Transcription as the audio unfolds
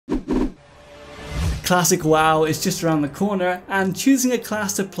Classic WoW is just around the corner, and choosing a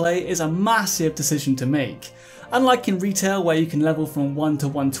class to play is a massive decision to make. Unlike in retail where you can level from 1 to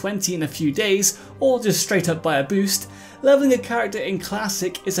 120 in a few days, or just straight up buy a boost, leveling a character in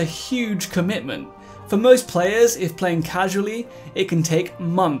Classic is a huge commitment. For most players, if playing casually, it can take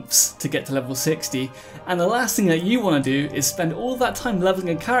months to get to level 60, and the last thing that you want to do is spend all that time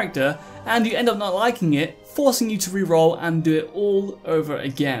leveling a character and you end up not liking it, forcing you to reroll and do it all over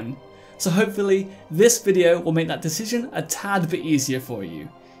again. So hopefully this video will make that decision a tad bit easier for you.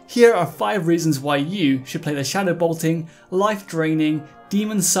 Here are 5 reasons why you should play the Shadow Bolting, Life Draining,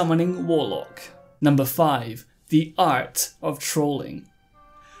 Demon Summoning Warlock. Number 5. The Art of Trolling.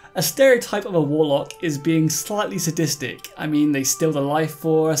 A stereotype of a Warlock is being slightly sadistic. I mean, they steal the life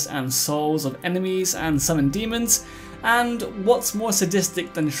force and souls of enemies and summon demons, and what's more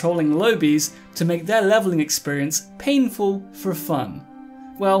sadistic than trolling lobies to make their leveling experience painful for fun?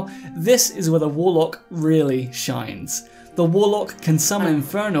 Well, this is where the Warlock really shines. The Warlock can summon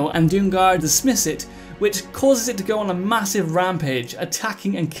Infernal and Doomguard dismiss it, which causes it to go on a massive rampage,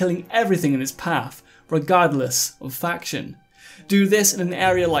 attacking and killing everything in its path, regardless of faction. Do this in an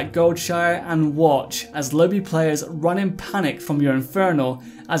area like Goldshire and watch as lobby players run in panic from your Infernal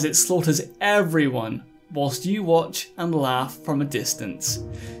as it slaughters everyone, whilst you watch and laugh from a distance.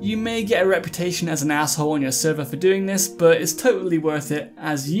 You may get a reputation as an asshole on your server for doing this, but it's totally worth it,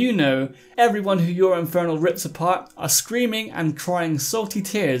 as you know everyone who your Infernal rips apart are screaming and crying salty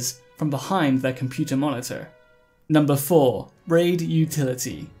tears from behind their computer monitor. Number 4. Raid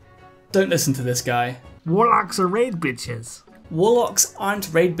Utility. Don't listen to this guy. Warlocks are raid bitches. Warlocks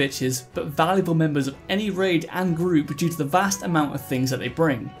aren't raid bitches, but valuable members of any raid and group due to the vast amount of things that they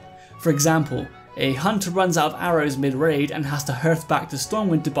bring. For example, a hunter runs out of arrows mid-raid and has to hearth back to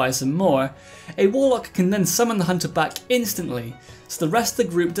Stormwind to buy some more. A Warlock can then summon the hunter back instantly, so the rest of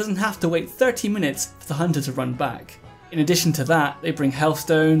the group doesn't have to wait 30 minutes for the hunter to run back. In addition to that, they bring health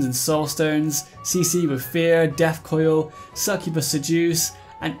stones and soul stones, CC with Fear, Death Coil, Succubus Seduce,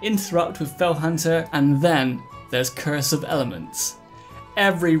 and Interrupt with Fell Hunter, and then there's Curse of Elements.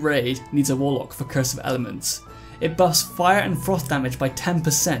 Every raid needs a Warlock for Curse of Elements. It buffs fire and frost damage by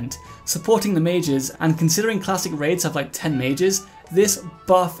 10%, supporting the mages, and considering classic raids have like 10 mages, this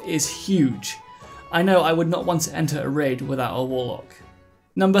buff is huge. I know I would not want to enter a raid without a Warlock.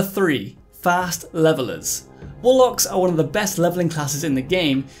 Number 3. Fast Levelers. Warlocks are one of the best leveling classes in the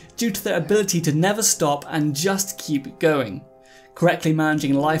game due to their ability to never stop and just keep going. Correctly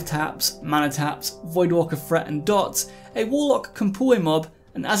managing life taps, mana taps, Voidwalker threat and dots, a Warlock can pull a mob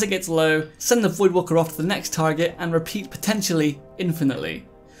and as it gets low, send the Voidwalker off to the next target and repeat potentially infinitely.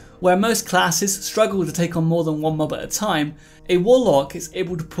 Where most classes struggle to take on more than one mob at a time, a Warlock is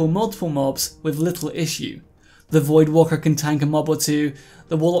able to pull multiple mobs with little issue. The Voidwalker can tank a mob or two,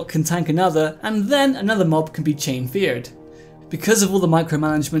 the Warlock can tank another, and then another mob can be chain feared. Because of all the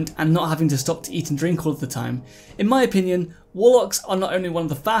micromanagement and not having to stop to eat and drink all of the time, in my opinion, Warlocks are not only one of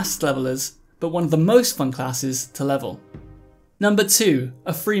the fastest levelers, but one of the most fun classes to level. Number 2.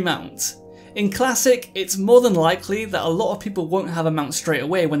 A free mount. In Classic, it's more than likely that a lot of people won't have a mount straight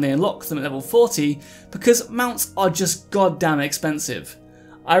away when they unlock them at level 40, because mounts are just goddamn expensive.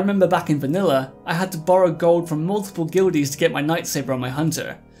 I remember back in Vanilla, I had to borrow gold from multiple guildies to get my Nightsaber on my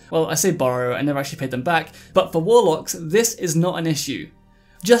Hunter. Well, I say borrow, I never actually paid them back, but for Warlocks, this is not an issue.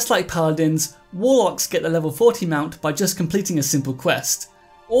 Just like Paladins, Warlocks get the level 40 mount by just completing a simple quest.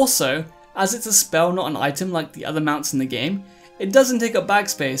 Also, as it's a spell not an item like the other mounts in the game, it doesn't take up bag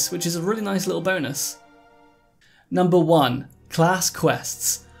space, which is a really nice little bonus. Number 1. Class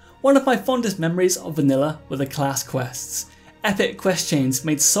Quests. One of my fondest memories of Vanilla were the class quests. Epic quest chains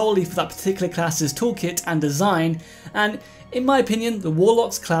made solely for that particular class's toolkit and design, and in my opinion, the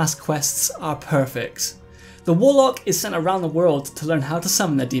Warlock's class quests are perfect. The Warlock is sent around the world to learn how to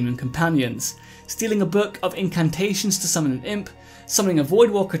summon their demon companions, stealing a book of incantations to summon an imp, summoning a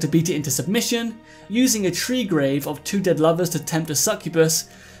Voidwalker to beat it into submission, using a tree grave of 2 dead lovers to tempt a succubus,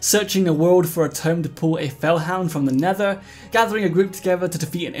 searching the world for a tome to pull a Fellhound from the nether, gathering a group together to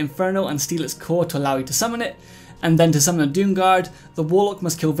defeat an Infernal and steal its core to allow you to summon it, and then to summon a Doomguard, the Warlock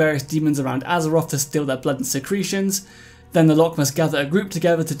must kill various demons around Azeroth to steal their blood and secretions, then the Lock must gather a group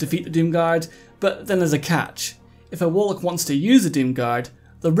together to defeat the Doomguard, but then there's a catch. If a Warlock wants to use a Doomguard,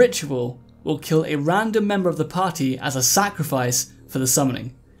 the ritual will kill a random member of the party as a sacrifice for the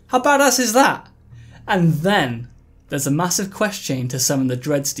summoning. How badass is that? And then there's a massive quest chain to summon the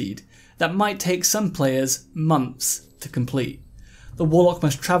Dreadsteed that might take some players months to complete. The Warlock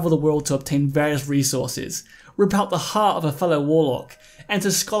must travel the world to obtain various resources, rip out the heart of a fellow Warlock, enter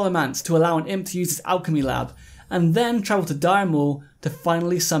Scholomance to allow an imp to use its alchemy lab, and then travel to Dire Maul to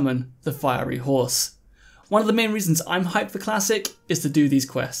finally summon the Fiery Horse. One of the main reasons I'm hyped for Classic is to do these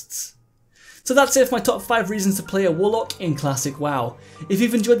quests. So that's it for my top 5 reasons to play a Warlock in Classic WoW. If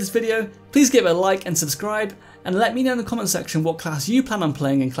you've enjoyed this video, please give it a like and subscribe, and let me know in the comment section what class you plan on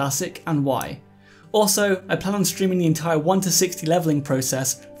playing in Classic and why. Also, I plan on streaming the entire 1 to 60 leveling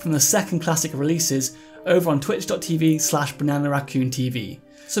process from the second Classic releases over on twitch.tv/BananaRaccoonTV.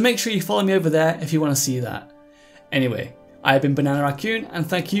 So make sure you follow me over there if you want to see that. Anyway, I have been BananaRaccoon, and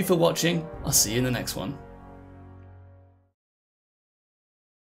thank you for watching. I'll see you in the next one.